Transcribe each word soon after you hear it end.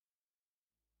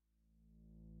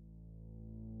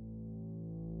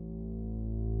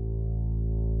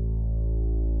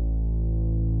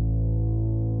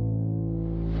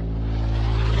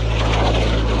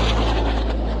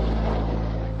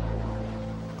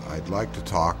I'd like to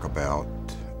talk about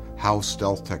how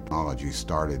stealth technology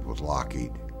started with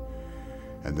Lockheed.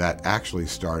 And that actually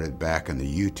started back in the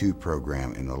U-2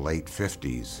 program in the late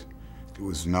 50s. It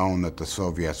was known that the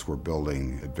Soviets were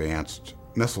building advanced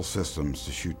missile systems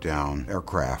to shoot down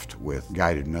aircraft with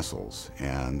guided missiles.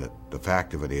 And the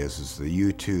fact of it is the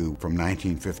U-2 from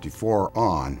 1954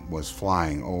 on was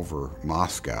flying over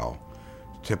Moscow,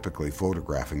 typically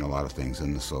photographing a lot of things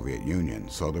in the Soviet Union.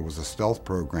 So there was a stealth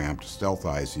program to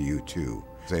stealthize the U-2.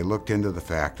 They looked into the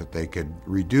fact that they could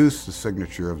reduce the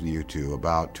signature of the U-2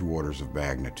 about 2 orders of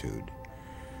magnitude.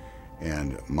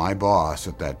 And my boss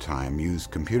at that time used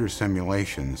computer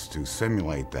simulations to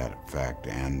simulate that effect,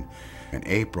 and in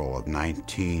April of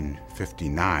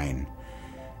 1959,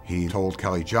 he told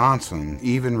Kelly Johnson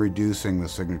even reducing the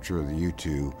signature of the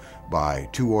U-2 by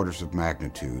 2 orders of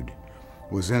magnitude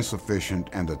was insufficient,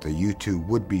 and that the U-2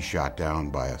 would be shot down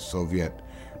by a Soviet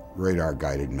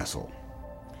radar-guided missile.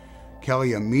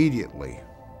 Kelly immediately,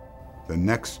 the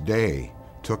next day,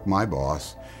 took my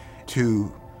boss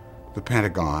to the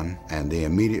Pentagon, and they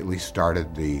immediately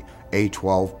started the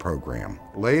A-12 program.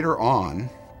 Later on,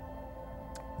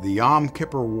 the Yom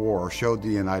Kippur War showed the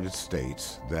United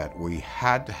States that we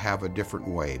had to have a different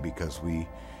way, because we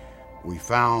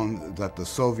found that the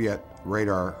Soviet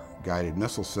radar-guided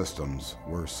missile systems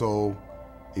were so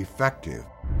effective.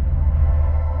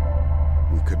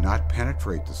 We could not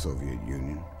penetrate the Soviet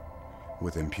Union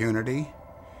with impunity,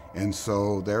 and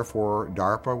so therefore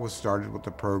DARPA was started with the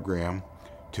program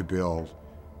to build,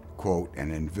 quote,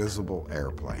 an invisible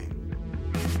airplane.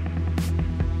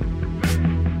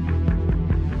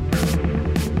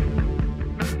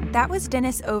 That was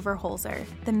Dennis Overholser,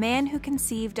 the man who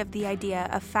conceived of the idea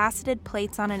of faceted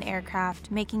plates on an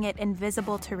aircraft, making it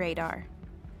invisible to radar.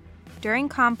 During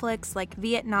conflicts like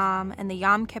Vietnam and the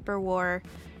Yom Kippur War,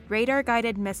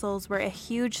 radar-guided missiles were a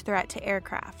huge threat to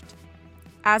aircraft.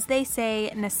 As they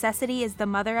say, necessity is the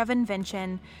mother of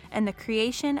invention, and the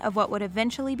creation of what would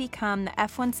eventually become the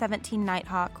F-117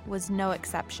 Nighthawk was no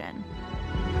exception.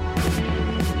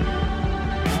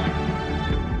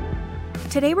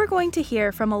 Today we're going to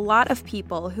hear from a lot of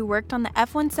people who worked on the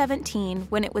F-117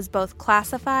 when it was both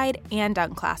classified and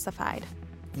unclassified.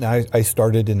 I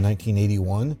started in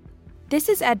 1981. This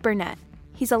is Ed Burnett.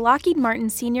 He's a Lockheed Martin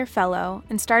Senior Fellow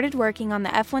and started working on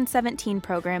the F-117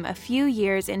 program a few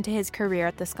years into his career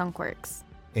at the Skunk Works.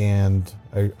 And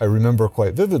I remember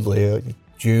quite vividly,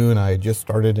 June, I had just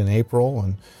started in April,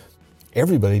 and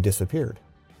everybody disappeared.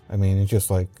 I mean, it's just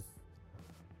like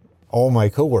all my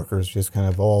coworkers just kind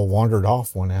of all wandered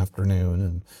off one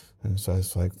afternoon. And so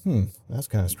it's like, that's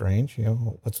kind of strange. You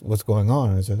know, what's going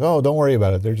on? And I said, oh, don't worry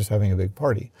about it. They're just having a big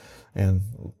party. And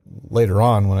later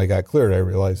on, when I got cleared, I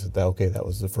realized that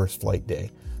was the first flight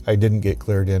day. I didn't get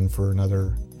cleared in for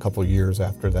another couple years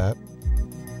after that.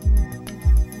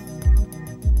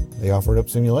 They offered up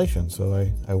simulation, so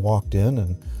I walked in,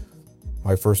 and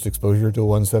my first exposure to a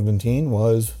 117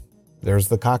 was, there's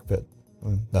the cockpit.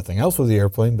 Nothing else with the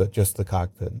airplane, but just the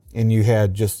cockpit. And you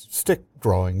had just stick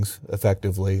drawings,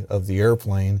 effectively, of the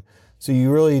airplane, so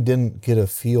you really didn't get a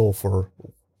feel for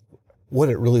what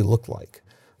it really looked like.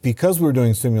 Because we were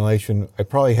doing simulation, I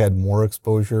probably had more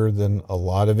exposure than a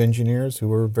lot of engineers who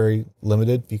were very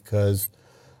limited, because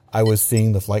I was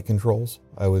seeing the flight controls.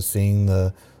 I was seeing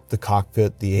the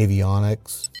cockpit, the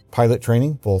avionics, pilot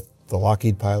training, both the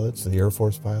Lockheed pilots, the Air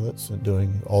Force pilots, and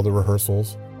doing all the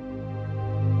rehearsals.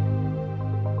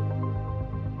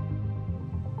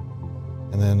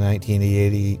 And then in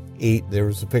 1988, there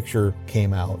was a picture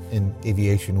came out in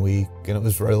Aviation Week, and it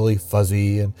was really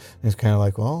fuzzy, and it's kind of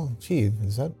like, well, gee,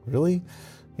 is that really,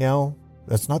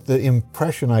 that's not the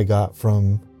impression I got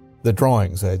from the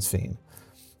drawings I'd seen.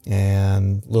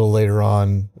 And a little later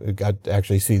on, I got to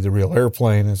actually see the real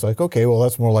airplane. It's like, okay, well,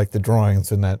 that's more like the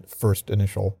drawings in that first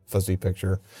initial fuzzy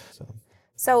picture.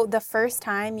 So the first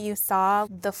time you saw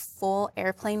the full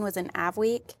airplane was in Av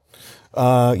Week?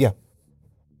 Yeah.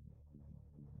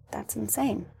 That's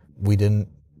insane. We didn't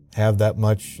have that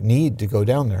much need to go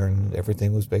down there, and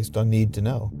everything was based on need to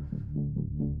know.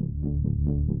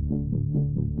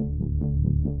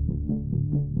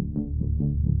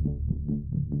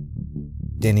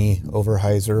 Denny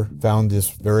Overholser found this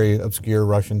very obscure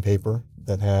Russian paper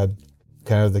that had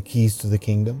kind of the keys to the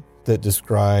kingdom, that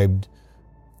described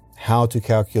how to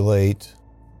calculate,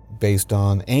 based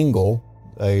on angle,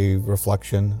 a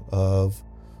reflection of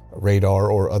radar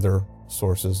or other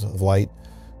sources of light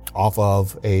off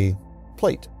of a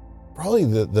plate. Probably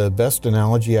the best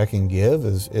analogy I can give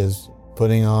is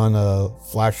putting on a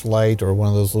flashlight or one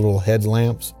of those little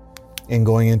headlamps and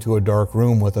going into a dark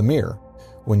room with a mirror.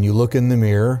 When you look in the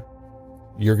mirror,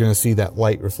 you're going to see that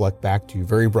light reflect back to you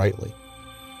very brightly.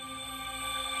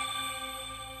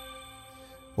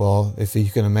 Well, if you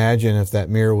can imagine, if that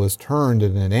mirror was turned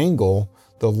at an angle,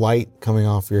 the light coming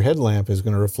off your headlamp is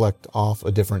going to reflect off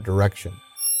a different direction.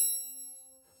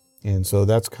 And so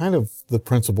that's kind of the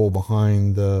principle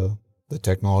behind the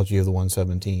technology of the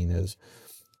 117 is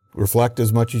reflect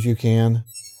as much as you can,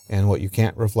 and what you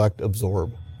can't reflect,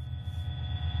 absorb.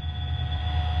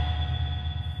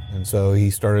 And so he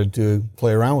started to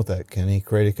play around with that. Can he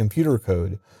create a computer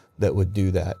code that would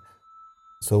do that?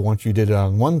 So once you did it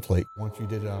on one plate,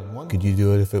 could you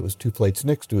do it if it was two plates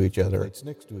next to each other?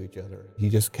 He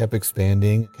just kept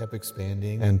expanding,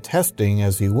 and testing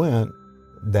as he went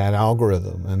that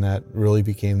algorithm, and that really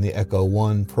became the Echo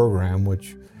 1 program,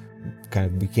 which kind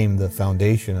of became the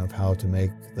foundation of how to make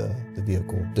the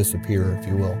vehicle disappear, if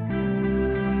you will.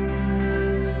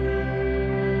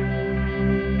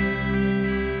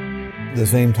 At the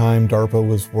same time, DARPA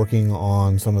was working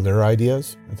on some of their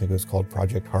ideas. I think it was called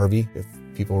Project Harvey. If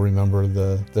people remember,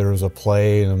 there was a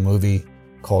play and a movie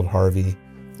called Harvey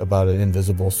about an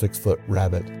invisible 6-foot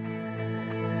rabbit.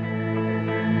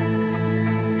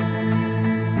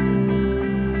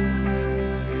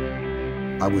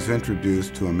 I was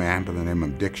introduced to a man by the name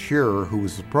of Dick Shearer, who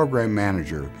was the program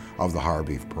manager of the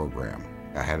Harvey program.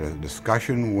 I had a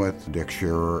discussion with Dick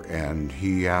Shearer, and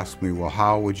he asked me, well,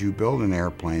 how would you build an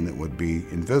airplane that would be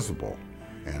invisible?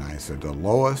 And I said, the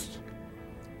lowest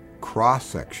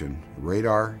cross-section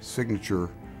radar signature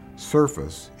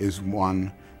surface is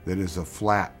one that is a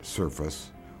flat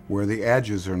surface where the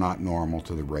edges are not normal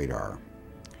to the radar.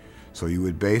 So you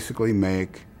would basically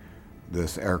make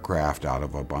this aircraft out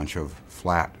of a bunch of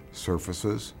flat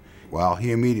surfaces. Well,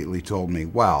 he immediately told me,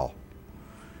 well,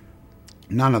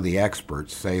 none of the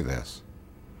experts say this.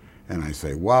 And I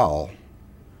say, well,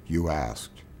 you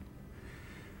asked.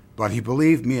 But he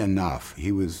believed me enough.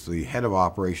 He was the head of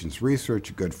operations research,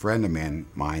 a good friend of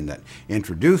mine that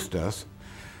introduced us,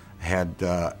 had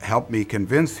helped me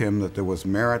convince him that there was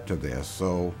merit to this.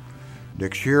 So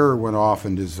Dick Shearer went off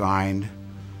and designed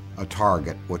a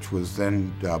target, which was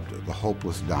then dubbed the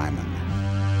Hopeless Diamond.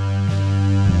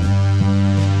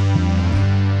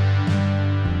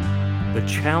 The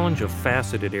challenge of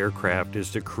faceted aircraft is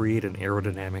to create an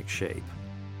aerodynamic shape.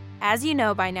 As you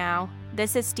know by now,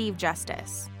 this is Steve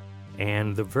Justice.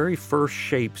 And the very first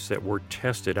shapes that were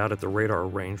tested out at the radar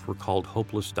range were called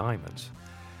hopeless diamonds.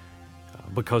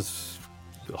 Because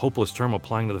the hopeless term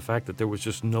applying to the fact that there was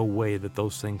just no way that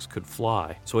those things could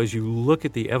fly. So as you look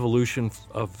at the evolution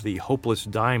of the hopeless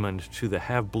diamond to the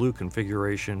Have Blue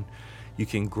configuration, you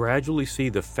can gradually see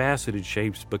the faceted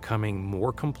shapes becoming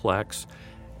more complex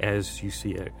as you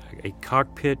see a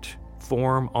cockpit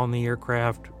form on the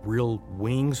aircraft, real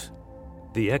wings.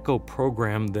 The Echo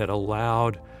program that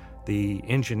allowed the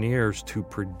engineers to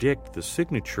predict the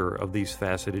signature of these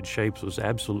faceted shapes was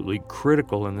absolutely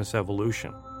critical in this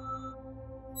evolution.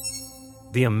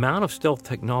 The amount of stealth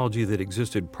technology that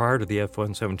existed prior to the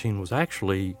F-117 was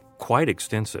actually quite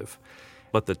extensive,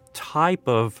 but the type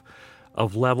of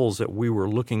levels that we were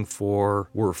looking for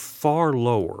were far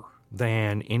lower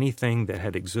than anything that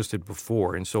had existed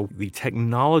before. And so the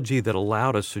technology that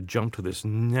allowed us to jump to this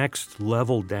next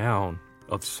level down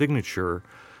of signature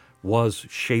was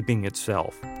shaping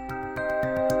itself.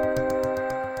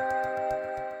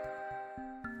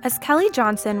 As Kelly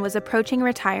Johnson was approaching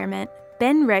retirement,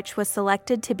 Ben Rich was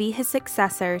selected to be his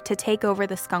successor to take over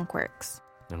the Skunk Works.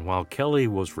 And while Kelly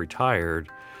was retired,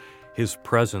 his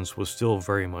presence was still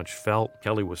very much felt.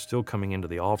 Kelly was still coming into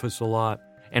the office a lot.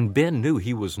 And Ben knew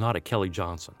he was not a Kelly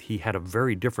Johnson. He had a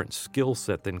very different skill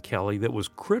set than Kelly that was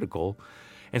critical.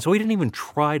 And so he didn't even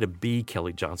try to be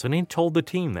Kelly Johnson. He told the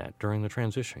team that during the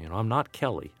transition. I'm not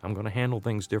Kelly. I'm going to handle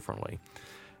things differently.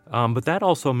 But that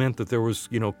also meant that there was,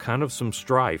 kind of some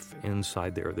strife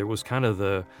inside there. There was kind of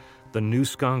the new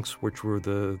skunks, which were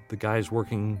the guys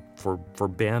working for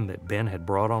Ben that Ben had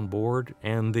brought on board,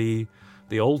 and the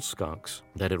old skunks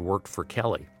that had worked for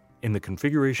Kelly. In the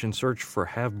configuration search for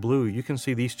Have Blue, you can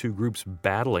see these two groups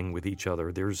battling with each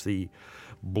other. There's the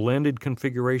blended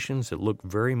configurations that look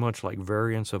very much like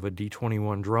variants of a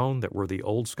D-21 drone that were the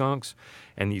old skunks,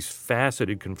 and these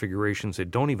faceted configurations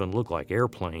that don't even look like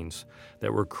airplanes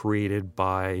that were created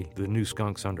by the new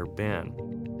skunks under Ben.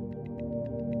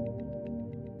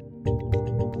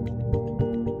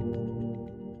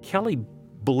 Kelly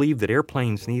believed that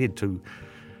airplanes needed to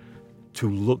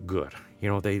look good.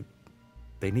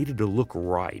 They needed to look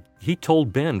right. He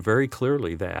told Ben very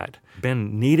clearly that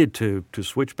Ben needed to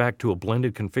switch back to a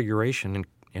blended configuration,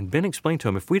 and Ben explained to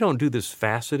him, if we don't do this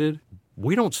faceted,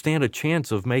 we don't stand a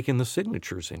chance of making the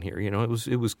signatures in here.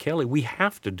 It was Kelly, we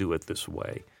have to do it this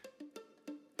way.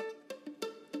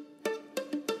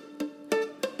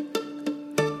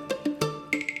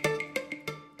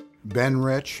 Ben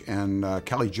Rich and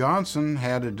Kelly Johnson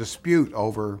had a dispute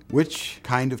over which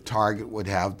kind of target would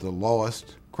have the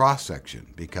lowest cross-section,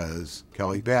 because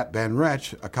Kelly bet Ben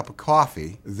Rich a cup of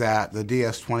coffee that the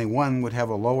DS-21 would have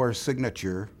a lower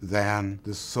signature than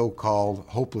this so-called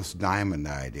hopeless diamond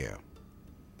idea.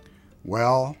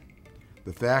 Well,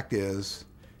 the fact is,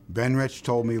 Ben Rich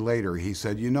told me later, he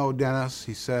said, "You know, Dennis,"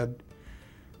 he said,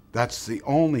 "that's the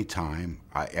only time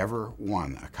I ever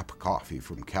won a cup of coffee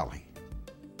from Kelly."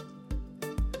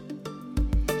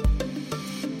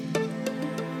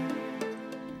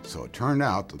 So it turned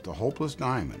out that the hopeless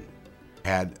diamond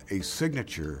had a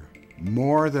signature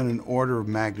more than an order of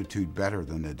magnitude better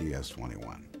than the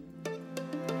DS-21.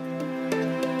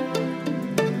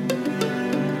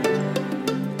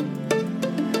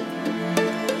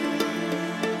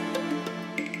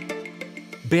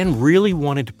 Ben really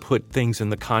wanted to put things in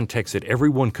the context that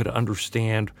everyone could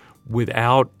understand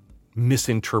without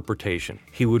misinterpretation.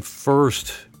 He would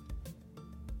first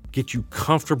get you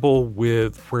comfortable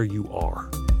with where you are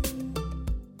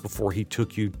before he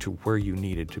took you to where you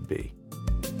needed to be.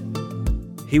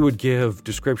 He would give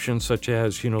descriptions such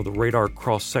as, the radar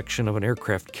cross-section of an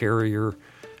aircraft carrier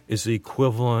is the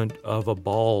equivalent of a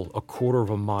ball 1/4 of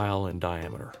a mile in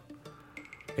diameter.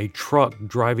 A truck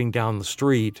driving down the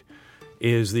street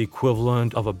is the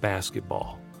equivalent of a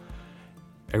basketball.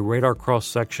 A radar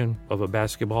cross-section of a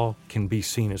basketball can be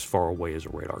seen as far away as a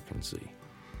radar can see.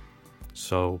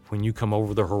 So when you come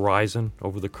over the horizon,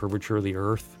 over the curvature of the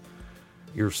Earth,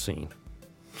 you're seen.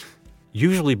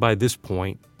 Usually by this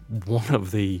point, one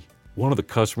of the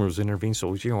customers intervenes.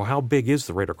 So, how big is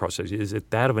the radar cross-section? Is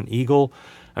it that of an eagle?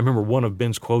 I remember one of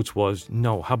Ben's quotes was,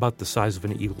 "No, how about the size of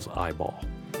an eagle's eyeball?"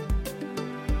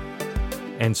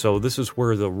 And so this is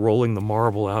where the rolling the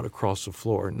marble out across the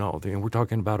floor. No, we're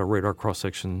talking about a radar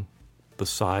cross-section the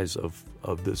size of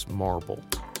this marble.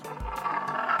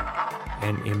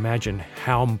 And imagine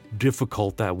how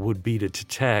difficult that would be to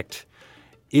detect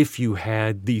if you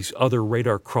had these other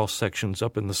radar cross-sections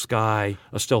up in the sky.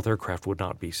 A stealth aircraft would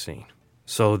not be seen.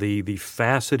 So the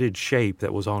faceted shape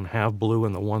that was on Have Blue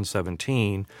and the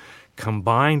 117,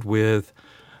 combined with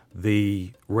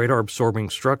the radar-absorbing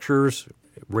structures,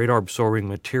 radar-absorbing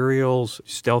materials,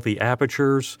 stealthy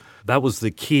apertures, that was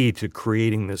the key to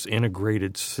creating this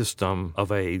integrated system of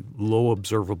a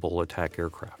low-observable attack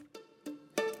aircraft.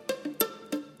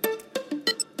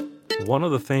 One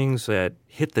of the things that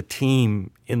hit the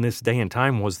team in this day and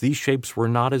time was these shapes were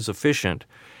not as efficient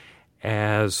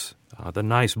as the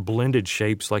nice blended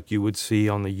shapes like you would see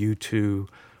on the U-2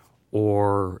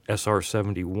 or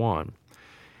SR-71.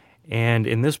 And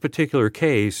in this particular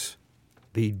case,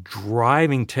 the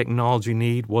driving technology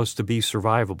need was to be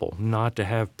survivable, not to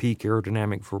have peak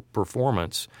aerodynamic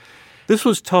performance. This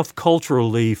was tough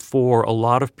culturally for a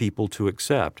lot of people to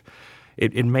accept.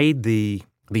 It made the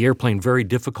airplane very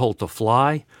difficult to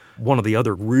fly. One of the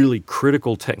other really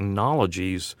critical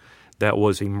technologies that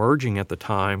was emerging at the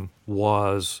time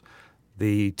was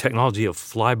the technology of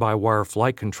fly-by-wire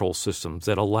flight control systems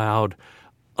that allowed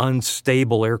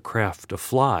unstable aircraft to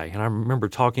fly. And I remember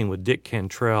talking with Dick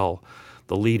Cantrell,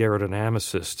 the lead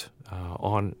aerodynamicist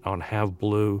on Have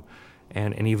Blue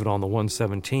and even on the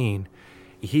 117.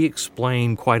 He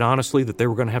explained quite honestly that they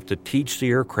were going to have to teach the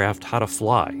aircraft how to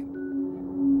fly.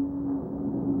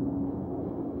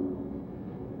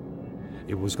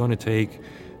 It was going to take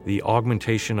the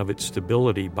augmentation of its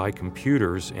stability by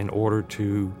computers in order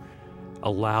to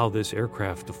allow this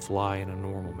aircraft to fly in a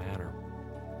normal manner.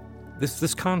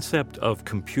 This concept of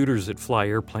computers that fly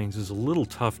airplanes is a little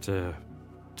tough to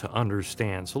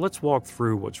understand. So let's walk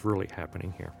through what's really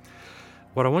happening here.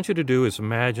 What I want you to do is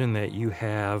imagine that you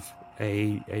have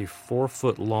a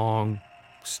 4-foot-long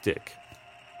stick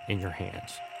in your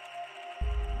hands.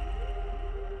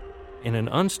 In an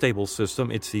unstable system,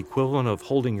 it's the equivalent of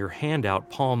holding your hand out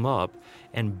palm up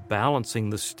and balancing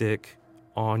the stick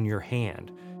on your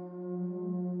hand.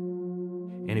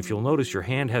 And if you'll notice, your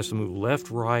hand has to move left,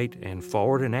 right, and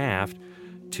forward and aft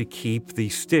to keep the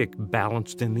stick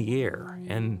balanced in the air.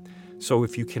 And so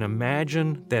if you can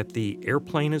imagine that the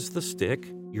airplane is the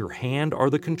stick, your hand are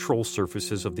the control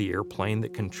surfaces of the airplane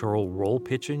that control roll,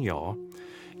 pitch, and yaw,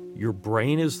 your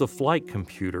brain is the flight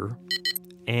computer,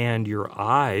 and your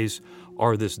eyes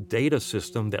are this data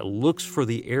system that looks for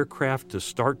the aircraft to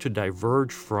start to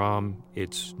diverge from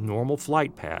its normal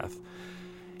flight path.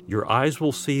 Your eyes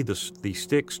will see the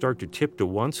stick start to tip to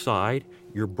one side.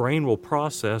 Your brain will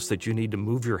process that you need to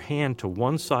move your hand to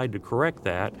one side to correct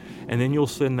that, and then you'll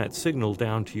send that signal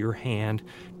down to your hand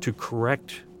to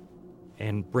correct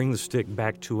and bring the stick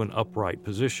back to an upright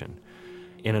position.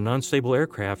 In an unstable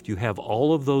aircraft, you have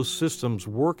all of those systems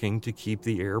working to keep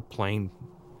the airplane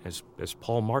as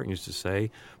Paul Martin used to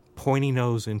say, pointy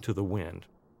nose into the wind.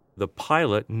 The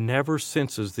pilot never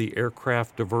senses the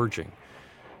aircraft diverging.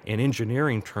 In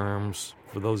engineering terms,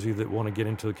 for those of you that want to get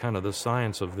into kind of the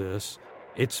science of this,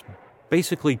 it's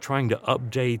basically trying to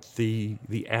update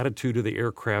the attitude of the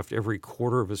aircraft every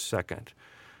quarter of a second,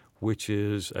 which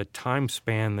is a time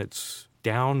span that's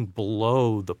down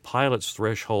below the pilot's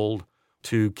threshold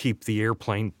to keep the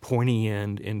airplane pointy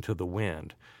end into the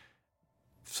wind.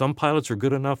 Some pilots are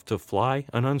good enough to fly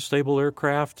an unstable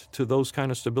aircraft to those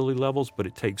kind of stability levels, but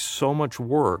it takes so much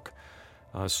work,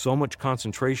 so much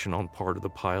concentration on part of the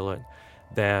pilot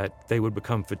that they would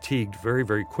become fatigued very,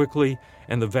 very quickly,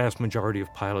 and the vast majority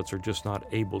of pilots are just not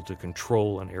able to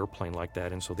control an airplane like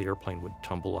that, and so the airplane would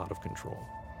tumble out of control.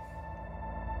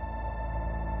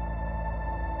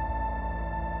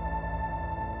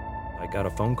 I got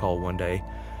a phone call one day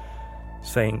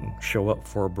saying, show up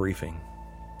for a briefing.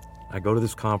 I go to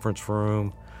this conference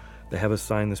room, they have us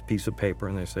sign this piece of paper,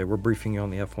 and they say, we're briefing you on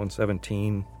the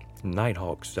F-117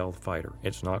 Nighthawk stealth fighter.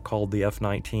 It's not called the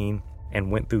F-19, and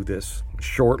went through this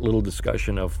short little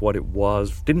discussion of what it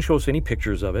was. Didn't show us any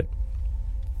pictures of it.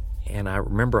 And I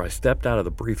remember I stepped out of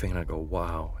the briefing, and I go,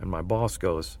 wow. And my boss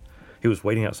goes, he was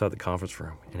waiting outside the conference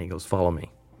room, and he goes, follow me.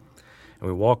 And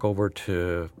we walk over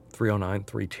to 309,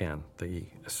 310, the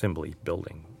assembly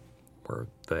building, where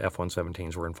the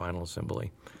F-117s were in final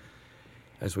assembly.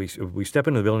 As we step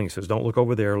into the building, he says, don't look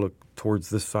over there, look towards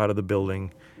this side of the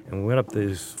building. And we went up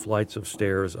these flights of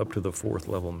stairs up to the 4th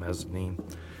level mezzanine.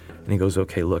 And he goes,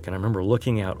 okay, look. And I remember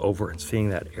looking out over and seeing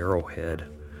that arrowhead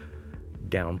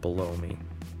down below me.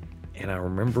 And I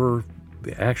remember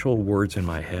the actual words in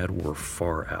my head were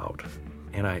far out.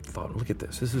 And I thought, look at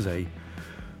this. This is a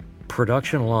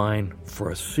production line for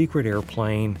a secret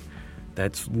airplane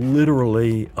that's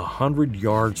literally 100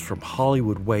 yards from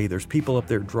Hollywood Way. There's people up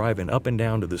there driving up and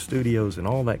down to the studios and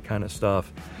all that kind of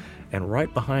stuff. And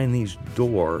right behind these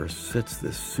doors sits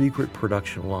this secret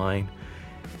production line.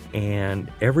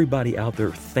 And everybody out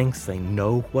there thinks they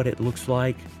know what it looks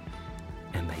like,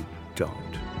 and they don't.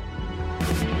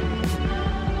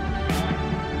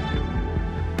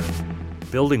 The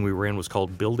building we were in was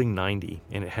called Building 90,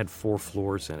 and it had 4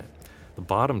 floors in it. The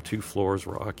bottom 2 floors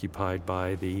were occupied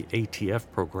by the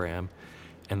ATF program,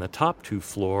 and the top 2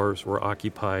 floors were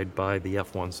occupied by the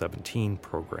F-117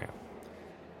 program.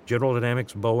 General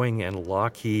Dynamics, Boeing, and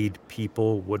Lockheed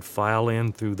people would file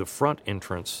in through the front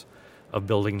entrance of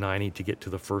Building 90 to get to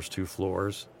the first 2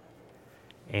 floors,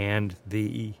 and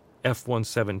the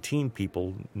F-117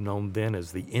 people, known then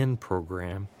as the N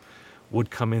program, would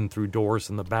come in through doors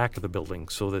in the back of the building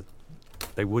so that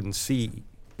they wouldn't see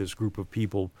this group of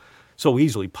people so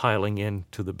easily piling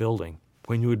into the building.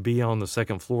 When you would be on the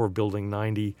 2nd floor of Building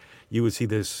 90, you would see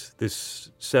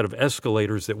this set of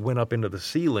escalators that went up into the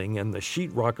ceiling, and the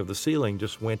sheetrock of the ceiling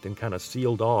just went and kind of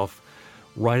sealed off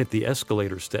right at the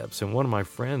escalator steps. And one of my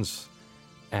friends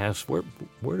asked,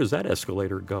 where does that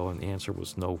escalator go? And the answer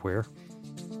was nowhere.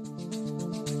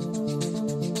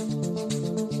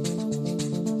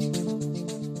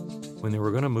 When they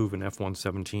were going to move an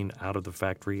F-117 out of the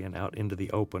factory and out into the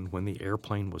open when the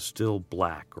airplane was still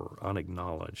black or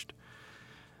unacknowledged,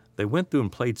 they went through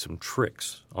and played some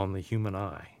tricks on the human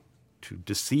eye to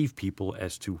deceive people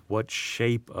as to what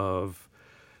shape of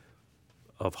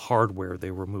hardware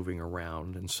they were moving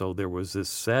around. And so there was this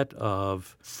set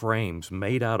of frames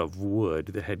made out of wood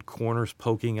that had corners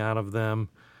poking out of them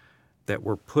that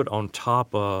were put on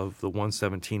top of the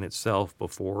 117 itself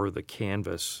before the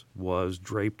canvas was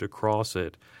draped across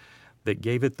it, that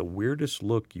gave it the weirdest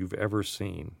look you've ever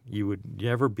seen. You would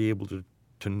never be able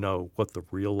to know what the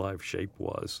real life shape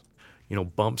was. You know,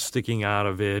 bumps sticking out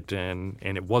of it, and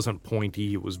it wasn't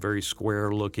pointy, it was very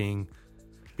square looking.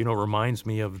 You know, it reminds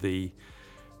me of the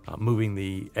moving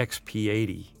the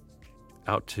XP-80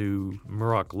 out to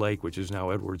Muroc Lake, which is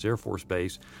now Edwards Air Force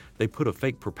Base. They put a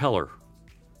fake propeller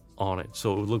on it,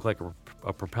 so it would look like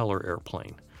a propeller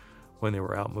airplane when they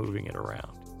were out moving it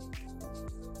around.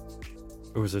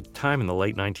 There was a time in the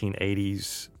late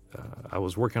 1980s, I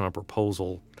was working on a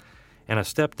proposal, and I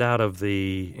stepped out of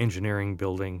the engineering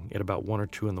building at about 1 or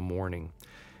 2 in the morning,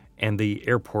 and the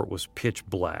airport was pitch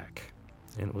black.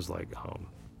 And it was like, oh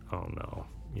no,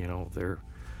 you know,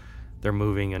 they're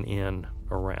moving an N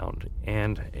around.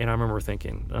 And I remember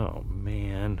thinking, oh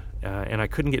man, and I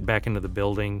couldn't get back into the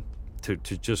building to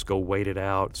just go wait it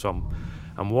out. So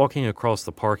I'm walking across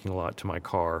the parking lot to my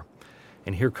car,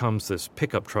 and here comes this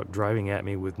pickup truck driving at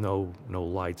me with no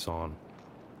lights on.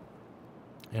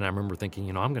 And I remember thinking,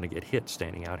 you know, I'm going to get hit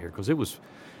standing out here, because it was,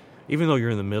 even though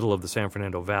you're in the middle of the San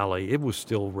Fernando Valley, it was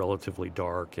still relatively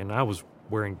dark, and I was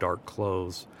wearing dark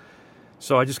clothes.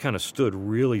 So I just kind of stood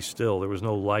really still. There was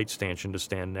no light stanchion to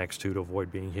stand next to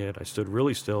avoid being hit. I stood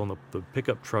really still, and the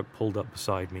pickup truck pulled up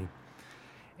beside me.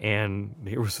 And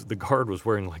the guard was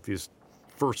wearing like these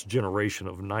first generation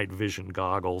of night vision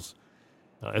goggles.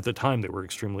 At the time, they were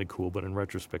extremely cool, but in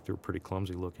retrospect, they were pretty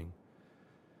clumsy looking.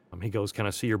 He goes, "Can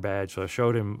I see your badge?" So I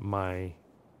showed him my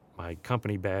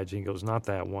company badge, and he goes, "Not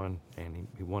that one." And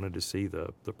he wanted to see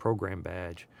the program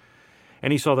badge.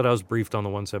 And he saw that I was briefed on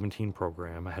the 117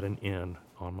 program. I had an N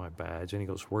on my badge, and he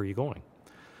goes, "Where are you going?"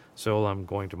 So I'm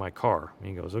going to my car. And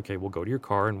he goes, "Okay, we'll go to your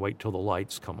car and wait till the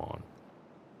lights come on.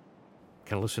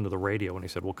 Can I listen to the radio?" And he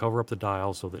said, "We'll cover up the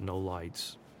dial so that no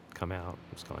lights come out."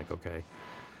 I was kind of like, okay.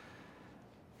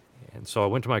 And so I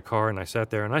went to my car, and I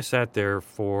sat there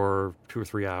for 2 or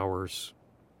 3 hours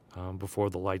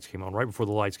before the lights came on. Right before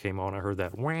the lights came on, I heard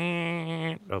that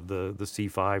wah of the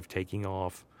C-5 taking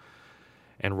off.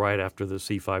 And right after the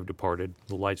C-5 departed,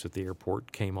 the lights at the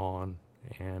airport came on,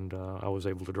 and I was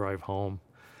able to drive home.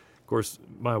 Of course,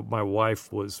 my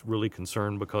wife was really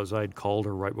concerned because I'd called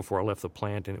her right before I left the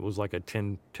plant, and it was like a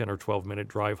 10 or 12-minute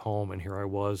drive home, and here I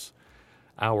was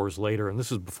hours later. And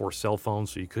this is before cell phones,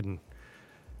 so you couldn't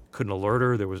alert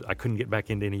her. I couldn't get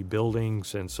back into any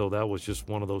buildings, and so that was just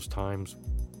one of those times.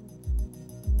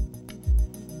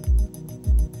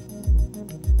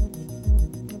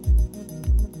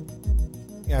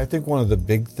 Yeah, I think one of the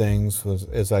big things was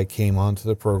as I came onto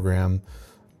the program,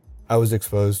 I was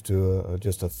exposed to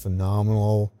just a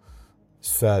phenomenal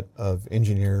set of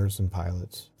engineers and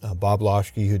pilots. Bob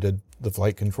Loschke, who did the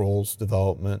flight controls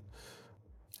development,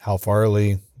 Hal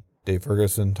Farley, Dave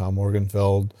Ferguson, Tom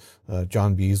Morgenfeld,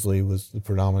 John Beasley was the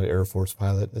predominant Air Force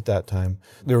pilot at that time.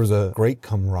 There was a great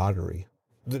camaraderie.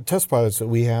 The test pilots that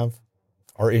we have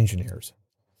are engineers.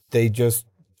 They just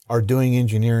are doing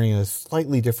engineering in a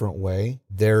slightly different way.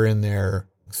 They're in there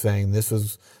saying, this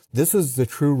is the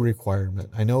true requirement.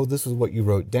 I know this is what you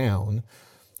wrote down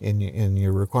in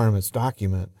your requirements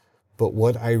document, but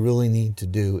what I really need to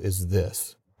do is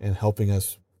this, and helping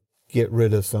us get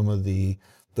rid of some of the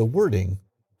wording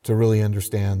to really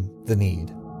understand the need.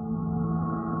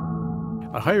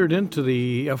 I hired into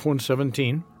the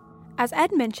F-117. As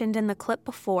Ed mentioned in the clip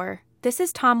before, this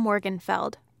is Tom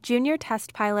Morgenfeld, junior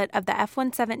test pilot of the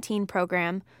F-117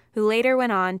 program, who later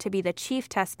went on to be the chief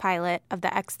test pilot of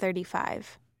the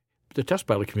X-35. The test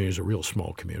pilot community is a real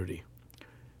small community.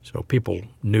 So people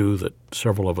knew that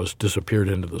several of us disappeared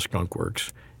into the skunk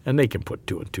works, and they can put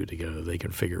 2 and 2 together. They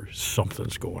can figure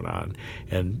something's going on.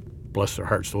 And bless their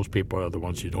hearts, those people are the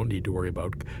ones you don't need to worry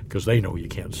about because they know you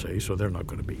can't say, so they're not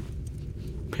going to be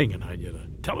pinging on you to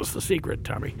tell us the secret,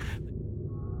 Tommy.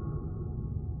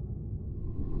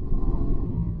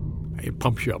 It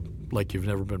pumps you up like you've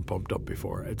never been pumped up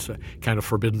before. It's a kind of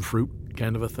forbidden fruit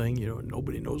kind of a thing. You know,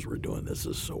 nobody knows we're doing this.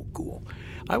 This is so cool.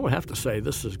 I would have to say,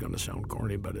 this is going to sound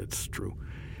corny, but it's true.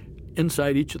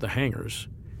 Inside each of the hangars,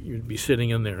 you'd be sitting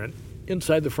in there, and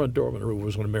inside the front door of the room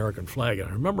was an American flag. And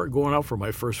I remember going out for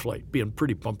my first flight, being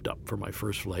pretty pumped up for my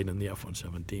first flight in the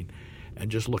F-117, and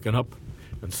just looking up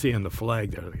and seeing the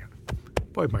flag there.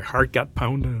 Boy, my heart got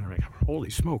pounding. And I'm like,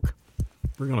 holy smoke,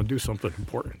 we're going to do something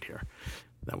important here.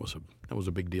 That was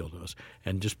a big deal to us.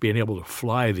 And just being able to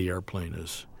fly the airplane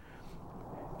is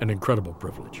an incredible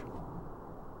privilege.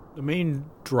 The main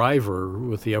driver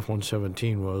with the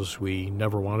F-117 was we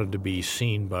never wanted to be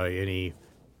seen by any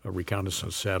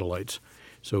reconnaissance satellites.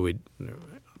 So I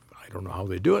don't know how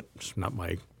they do it. It's not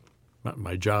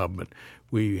my job, but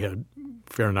we had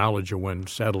fair knowledge of when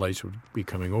satellites would be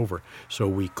coming over. So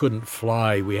we couldn't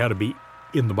fly. We had to be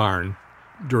in the barn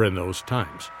during those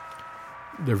times.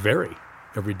 They vary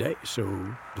every day,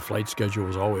 so the flight schedule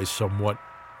was always somewhat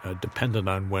dependent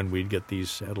on when we'd get these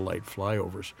satellite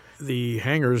flyovers. The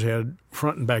hangars had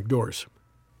front and back doors,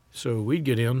 so we'd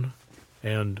get in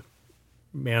and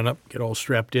man up, get all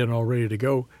strapped in, all ready to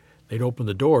go. They'd open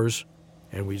the doors,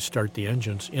 and we'd start the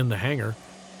engines in the hangar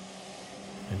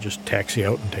and just taxi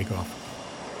out and take off.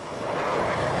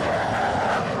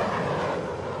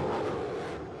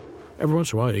 Every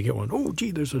once in a while, you get one, oh, gee,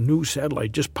 there's a new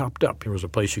satellite just popped up. There was a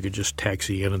place you could just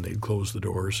taxi in, and they'd close the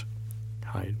doors,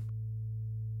 hide.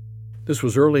 This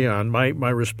was early on. My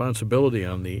responsibility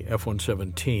on the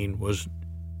F-117 was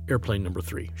airplane number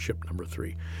 3, ship number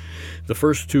 3. The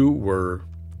first 2 were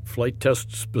flight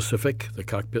test specific. The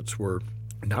cockpits were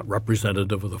not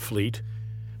representative of the fleet.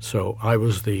 So I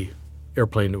was the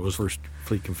airplane that was first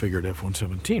fleet configured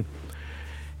F-117.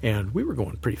 And we were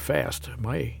going pretty fast.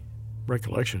 My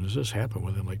recollection is this happened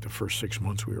within like the first 6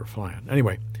 months we were flying.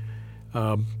 Anyway,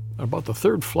 about the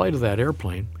 3rd flight of that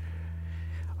airplane,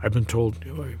 I've been told,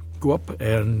 go up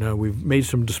and we've made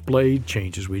some display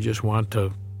changes. We just want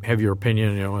to have your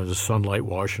opinion, the sunlight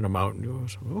washing them out. And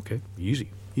so, okay,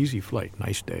 easy flight,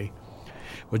 nice day.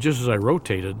 But just as I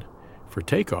rotated for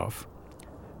takeoff,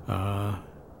 the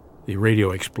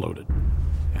radio exploded.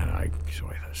 And I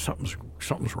thought,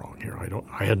 something's wrong here.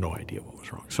 I had no idea what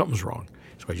was wrong. Something's wrong.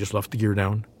 So I just left the gear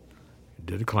down,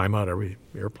 did a climb out. Every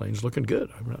airplane's looking good.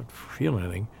 I'm not feeling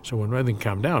anything. So when everything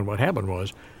calmed down, what happened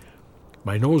was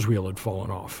my nose wheel had fallen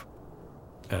off.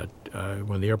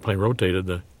 When the airplane rotated,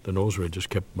 the nose wheel just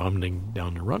kept bombing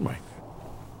down the runway.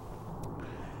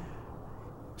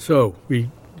 So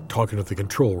we talking at the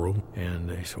control room, and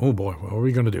they said, oh boy, what are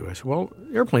we going to do? I said, well,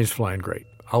 the airplane's flying great.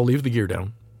 I'll leave the gear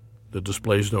down. The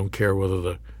displays don't care whether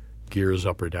the gear is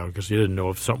up or down, because they didn't know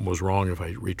if something was wrong. If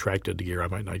I retracted the gear, I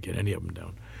might not get any of them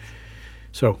down.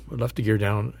 So I left the gear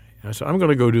down, and I said, I'm going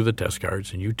to go do the test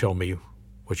cards, and you tell me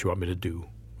what you want me to do.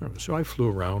 So I flew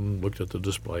around and looked at the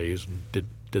displays and did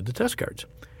the test cards.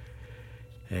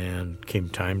 And came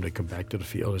time to come back to the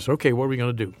field. I said, okay, what are we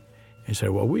going to do? He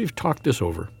said, well, we've talked this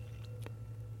over,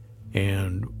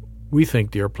 and we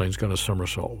think the airplane's going to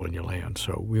somersault when you land,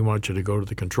 so we want you to go to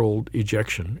the controlled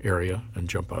ejection area and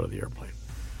jump out of the airplane.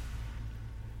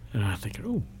 And I'm thinking,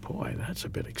 oh, boy, that's a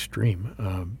bit extreme.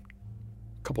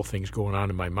 A couple things going on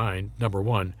in my mind. Number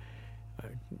one,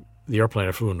 the airplane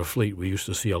I flew in the fleet, we used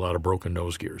to see a lot of broken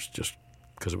nose gears just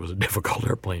because it was a difficult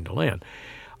airplane to land.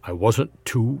 I wasn't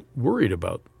too worried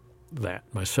about that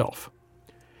myself.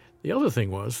 The other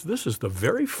thing was, this is the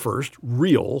very first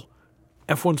real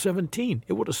F-117.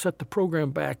 It would have set the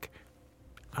program back,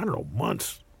 I don't know,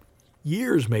 months,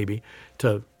 years maybe,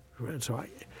 so I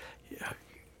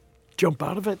jump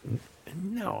out of it. And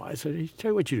no, I said,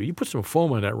 tell you what you do. You put some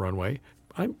foam on that runway.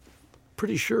 I'm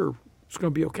pretty sure it's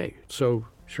going to be okay. So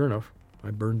sure enough,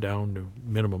 I burned down to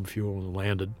minimum fuel and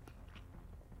landed.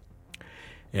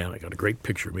 And I got a great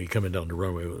picture of me coming down the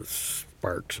runway with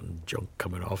sparks and junk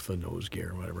coming off the nose gear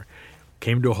and whatever.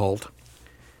 Came to a halt.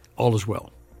 All is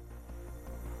well.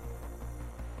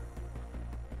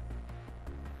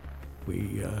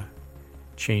 We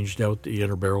changed out the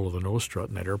inner barrel of the nose strut,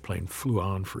 and that airplane flew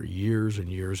on for years and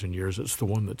years and years. It's the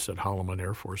one that's at Holloman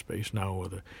Air Force Base now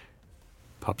with a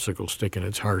popsicle stick in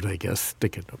its heart, I guess,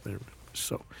 sticking up there.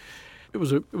 So it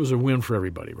was a win for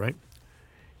everybody, right?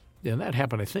 And that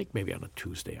happened, I think, maybe on a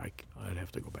Tuesday. I'd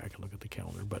have to go back and look at the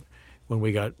calendar. But when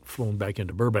we got flown back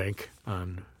into Burbank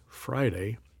on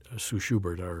Friday, Sue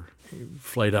Schubert, our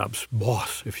flight ops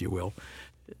boss, if you will,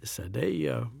 said,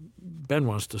 hey, Ben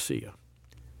wants to see you.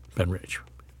 Ben Rich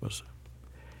was.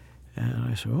 And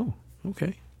I said, oh,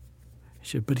 okay. He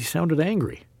said, but he sounded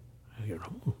angry. I go,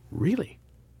 oh, really?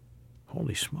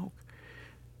 Holy smoke.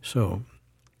 So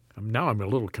now I'm a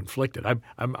little conflicted. I'm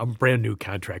a brand new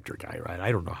contractor guy, right?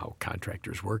 I don't know how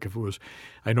contractors work.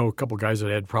 I know a couple guys that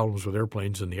had problems with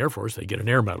airplanes in the Air Force, they get an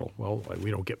air medal. Well,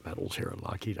 we don't get medals here at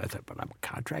Lockheed. I thought, but I'm a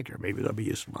contractor. Maybe there'll be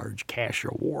a large cash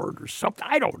award or something.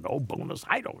 I don't know, bonus.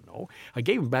 I don't know. I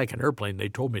gave him back an airplane. They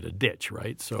told me to ditch,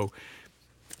 right? So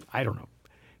I don't know.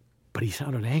 But he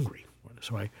sounded angry.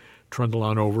 So I trundle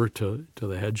on over to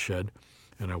the head shed,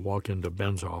 and I walk into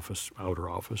Ben's office, outer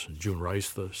office, and June Rice,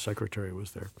 the secretary,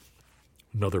 was there.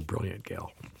 Another brilliant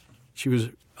gal. She was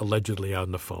allegedly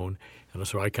on the phone, and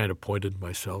so I kind of pointed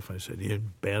myself. I said,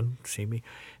 Ben, see me?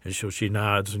 And so she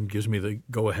nods and gives me the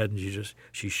go-ahead, and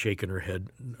she's shaking her head.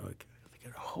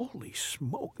 Thinking, holy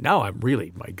smoke. Now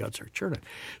my guts are churning.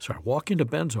 So I walk into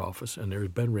Ben's office, and there's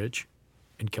Ben Rich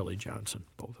and Kelly Johnson,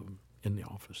 both of them in the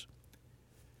office.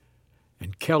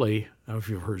 And Kelly, I don't know if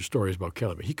you've heard stories about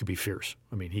Kelly, but he could be fierce.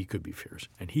 I mean, he could be fierce.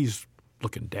 And he's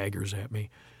looking daggers at me.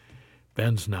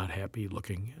 Ben's not happy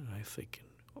looking. And I think,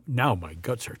 now my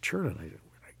guts are churning.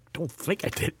 I don't think I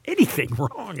did anything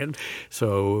wrong. And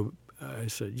so I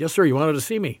said, yes, sir, you wanted to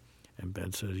see me? And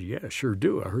Ben says, yeah, sure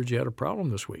do. I heard you had a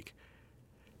problem this week.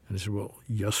 And I said, well,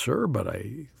 yes, sir, but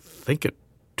I think it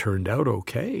turned out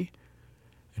okay.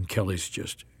 And Kelly's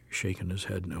just shaking his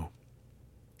head no.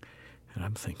 And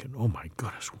I'm thinking, oh, my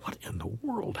goodness, what in the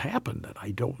world happened that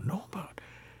I don't know about?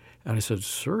 And I said,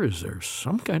 sir, is there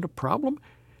some kind of problem?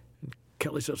 And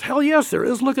Kelly says, hell yes, there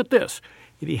is. Look at this.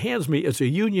 And he hands me, it's a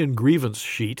union grievance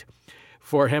sheet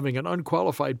for having an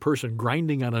unqualified person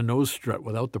grinding on a nose strut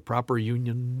without the proper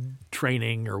union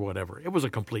training or whatever. It was a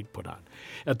complete put on.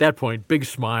 At that point, big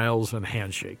smiles and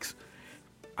handshakes.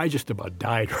 I just about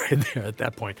died right there at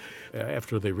that point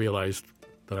after they realized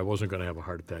that I wasn't going to have a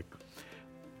heart attack.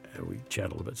 We chat a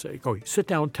little bit, say, oh, sit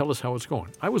down, tell us how it's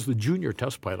going. I was the junior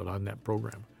test pilot on that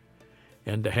program.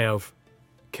 And to have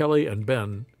Kelly and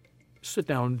Ben sit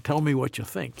down, tell me what you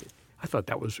think, I thought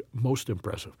that was most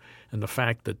impressive. And the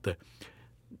fact that the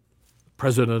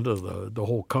president of the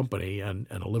whole company and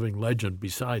a living legend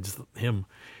besides him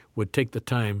would take the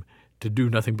time to do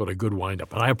nothing but a good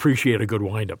wind-up. And I appreciate a good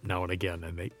wind-up now and again,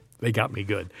 and they got me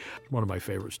good. One of my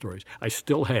favorite stories. I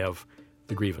still have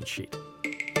the grievance sheet.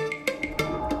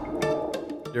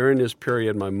 During this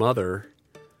period, my mother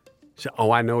said,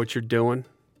 "Oh, I know what you're doing.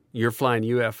 You're flying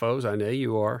UFOs. I know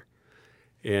you are."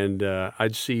 And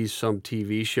I'd see some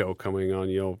TV show coming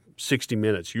on, 60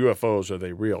 Minutes, UFOs, are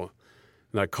they real?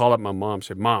 And I'd call up my mom and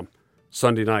say, "Mom,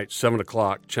 Sunday night, 7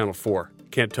 o'clock, Channel 4.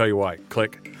 Can't tell you why.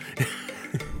 Click."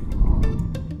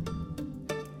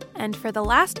 And for the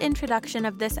last introduction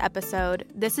of this episode,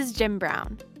 this is Jim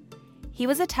Brown. He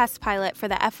was a test pilot for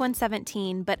the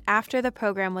F-117, but after the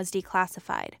program was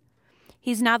declassified.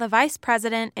 He's now the Vice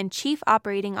President and Chief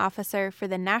Operating Officer for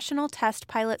the National Test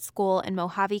Pilot School in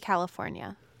Mojave,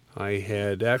 California. I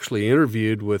had actually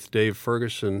interviewed with Dave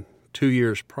Ferguson 2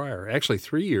 years prior, actually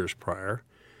 3 years prior.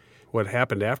 What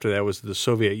happened after that was the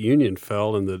Soviet Union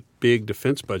fell and the big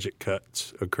defense budget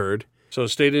cuts occurred. So I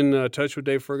stayed in touch with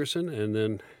Dave Ferguson, and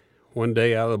then one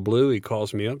day out of the blue, he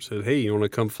calls me up and said, "Hey, you want to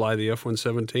come fly the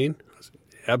F-117? I said,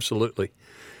 "Absolutely."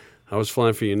 I was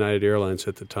flying for United Airlines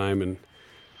at the time and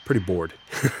pretty bored.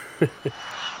 So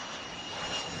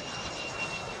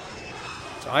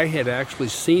I had actually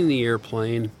seen the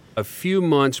airplane a few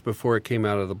months before it came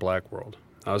out of the black world.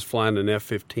 I was flying an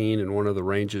F-15 in one of the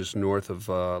ranges north of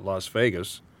Las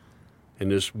Vegas, and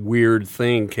this weird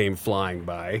thing came flying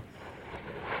by.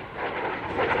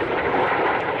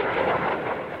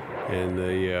 And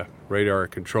the radar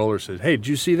controller said, "Hey, did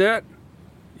you see that?"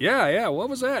 Yeah, what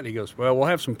was that? He goes, "Well, we'll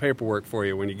have some paperwork for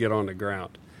you when you get on the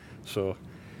ground." So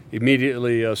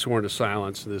immediately sworn to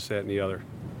silence, this, that, and the other.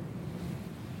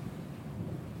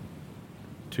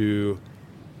 To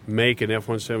make an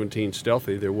F-117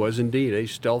 stealthy, there was indeed a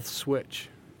stealth switch.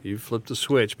 You flipped the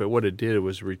switch, but what it did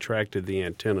was retracted the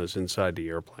antennas inside the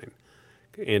airplane.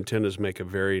 Antennas make a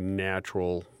very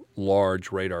natural,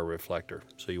 large radar reflector,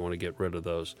 so you want to get rid of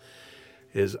those.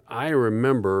 As I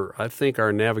remember, I think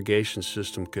our navigation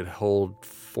system could hold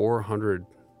 400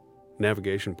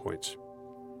 navigation points.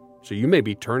 So you may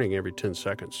be turning every 10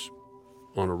 seconds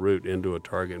on a route into a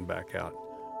target and back out.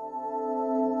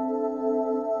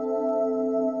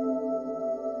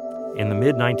 In the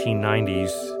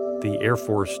mid-1990s, the Air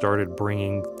Force started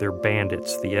bringing their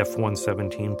bandits, the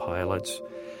F-117 pilots,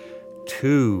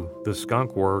 to the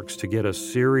Skunk Works to get a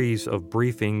series of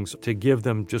briefings to give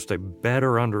them just a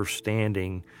better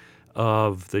understanding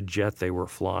of the jet they were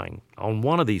flying. On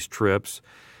one of these trips,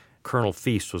 Colonel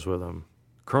Feast was with them.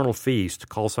 Colonel Feast,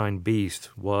 call sign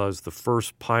Beast, was the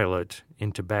first pilot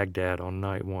into Baghdad on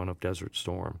night one of Desert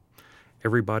Storm.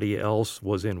 Everybody else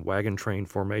was in wagon train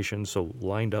formation, so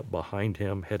lined up behind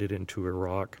him, headed into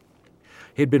Iraq.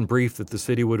 He'd been briefed that the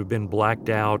city would have been blacked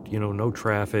out, no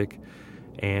traffic,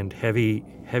 and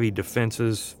heavy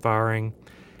defenses firing.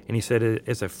 And he said,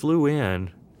 as I flew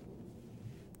in,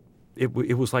 it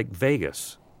was like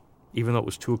Vegas, even though it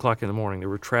was 2 o'clock in the morning. There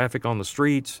were traffic on the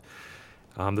streets.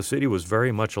 The city was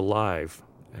very much alive.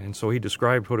 And so he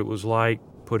described what it was like,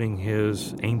 putting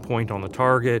his aim point on the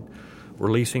target,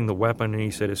 releasing the weapon, and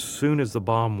he said as soon as the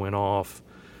bomb went off,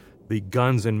 the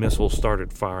guns and missiles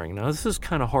started firing. Now, this is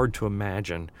kind of hard to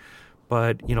imagine,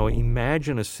 but,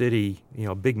 imagine a city,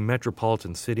 a big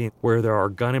metropolitan city where there are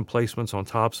gun emplacements on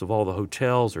tops of all the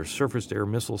hotels or surface-to-air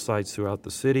missile sites throughout the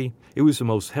city. It was the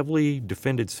most heavily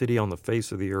defended city on the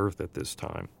face of the earth at this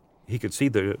time. He could see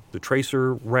the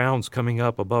tracer rounds coming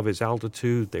up above his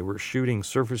altitude. They were shooting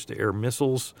surface-to-air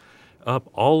missiles up,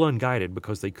 all unguided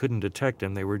because they couldn't detect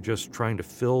him. They were just trying to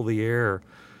fill the air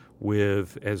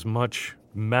with as much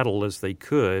metal as they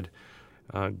could.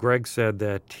 Greg said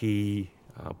that he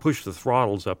pushed the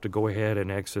throttles up to go ahead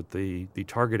and exit the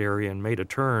target area and made a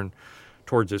turn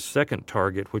towards his second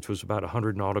target, which was about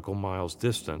 100 nautical miles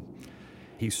distant.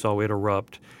 He saw it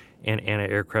erupt and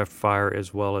anti-aircraft fire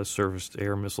as well as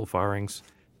surface-to-air missile firings.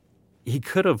 He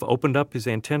could have opened up his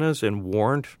antennas and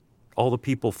warned all the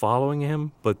people following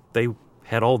him, but they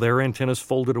had all their antennas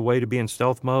folded away to be in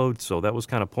stealth mode, so that was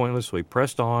kind of pointless. So he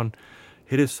pressed on,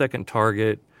 hit his second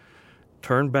target,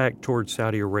 turned back towards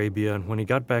Saudi Arabia, and when he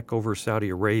got back over Saudi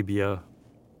Arabia,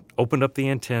 opened up the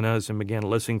antennas and began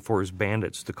listening for his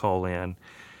bandits to call in.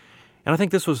 And I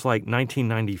think this was like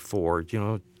 1994,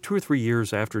 2 or 3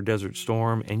 years after Desert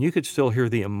Storm, and you could still hear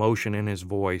the emotion in his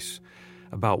voice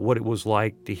about what it was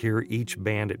like to hear each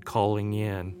bandit calling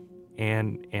in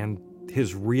and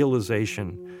his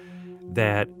realization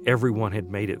that everyone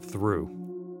had made it through.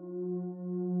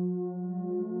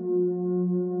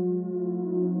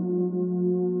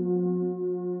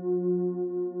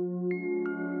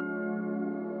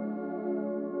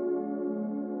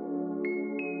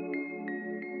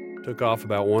 Took off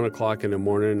about 1 o'clock in the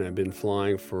morning. I've been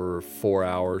flying for 4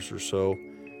 hours or so.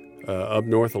 Up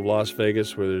north of Las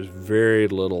Vegas, where there's very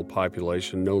little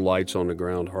population, no lights on the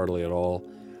ground hardly at all.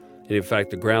 And in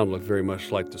fact, the ground looked very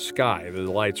much like the sky. The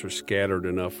lights were scattered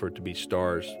enough for it to be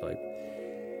stars.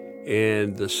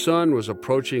 And the sun was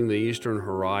approaching the eastern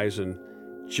horizon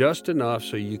just enough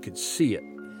so you could see it.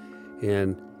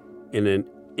 And in an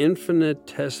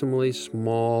infinitesimally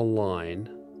small line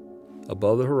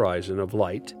above the horizon of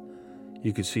light,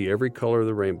 you could see every color of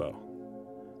the rainbow.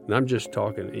 And I'm just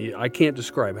talking, I can't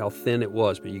describe how thin it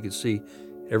was, but you could see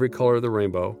every color of the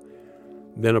rainbow.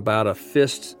 Then about a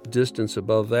fist distance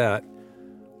above that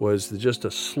was just a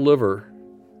sliver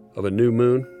of a new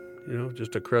moon,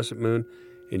 just a crescent moon.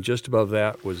 And just above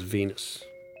that was Venus.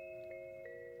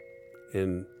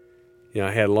 And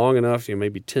I had long enough,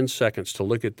 maybe 10 seconds to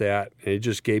look at that, and it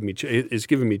just gave me, it's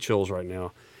giving me chills right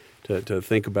now to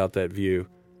think about that view.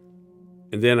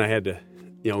 And then I had to,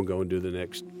 go and do the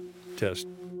next test.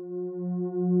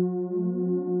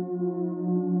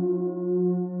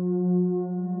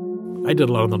 I did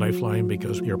a lot of the night flying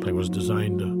because the airplane was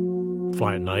designed to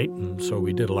fly at night, and so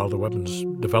we did a lot of the weapons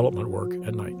development work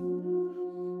at night.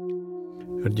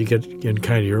 And you get in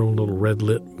kind of your own little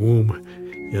red-lit womb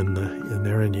in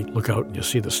there, and you look out and you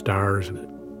see the stars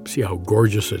and see how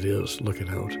gorgeous it is looking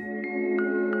out.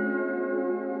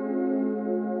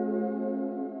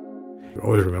 I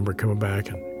always remember coming back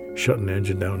and shutting the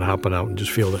engine down and hopping out and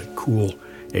just feel that cool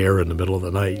air in the middle of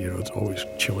the night. It's always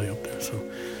chilly up there, so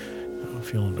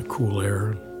feeling the cool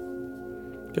air.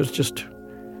 It was just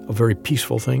a very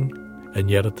peaceful thing,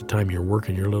 and yet at the time you're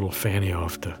working your little fanny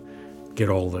off to get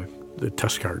all the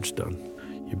test cards done.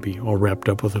 You'd be all wrapped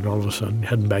up with it, all of a sudden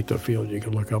heading back to the field, you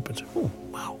could look up and say, oh,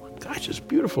 wow, gosh, it's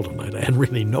beautiful tonight. I hadn't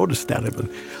really noticed that. I've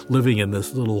been living in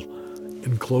this little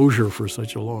enclosure for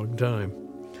such a long time.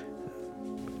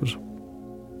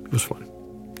 It was fun.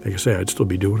 Like I say, I'd still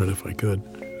be doing it if I could,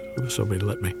 if somebody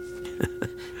let me.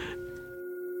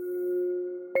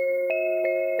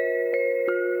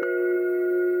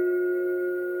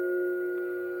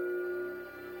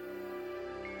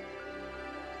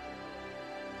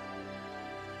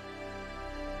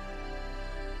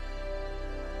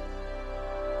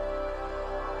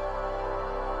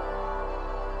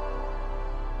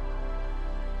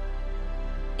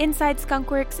 Inside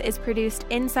Skunk Works is produced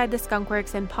inside the Skunk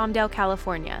Works in Palmdale,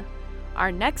 California.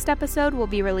 Our next episode will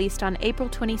be released on April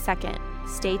 22nd.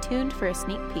 Stay tuned for a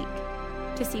sneak peek.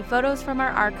 To see photos from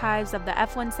our archives of the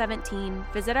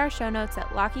F-117, visit our show notes at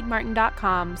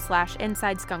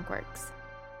lockheedmartin.com/Inside Skunk Works.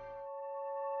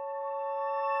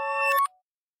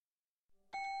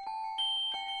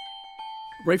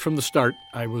 Right from the start,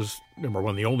 I was, number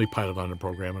one, the only pilot on the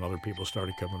program, and other people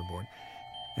started coming aboard.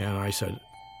 And I said,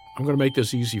 I'm going to make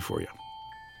this easy for you.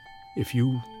 If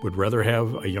you would rather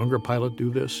have a younger pilot do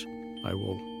this, I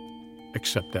will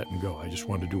accept that and go. I just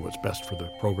want to do what's best for the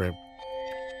program.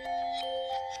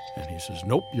 And he says,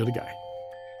 nope, you're the guy.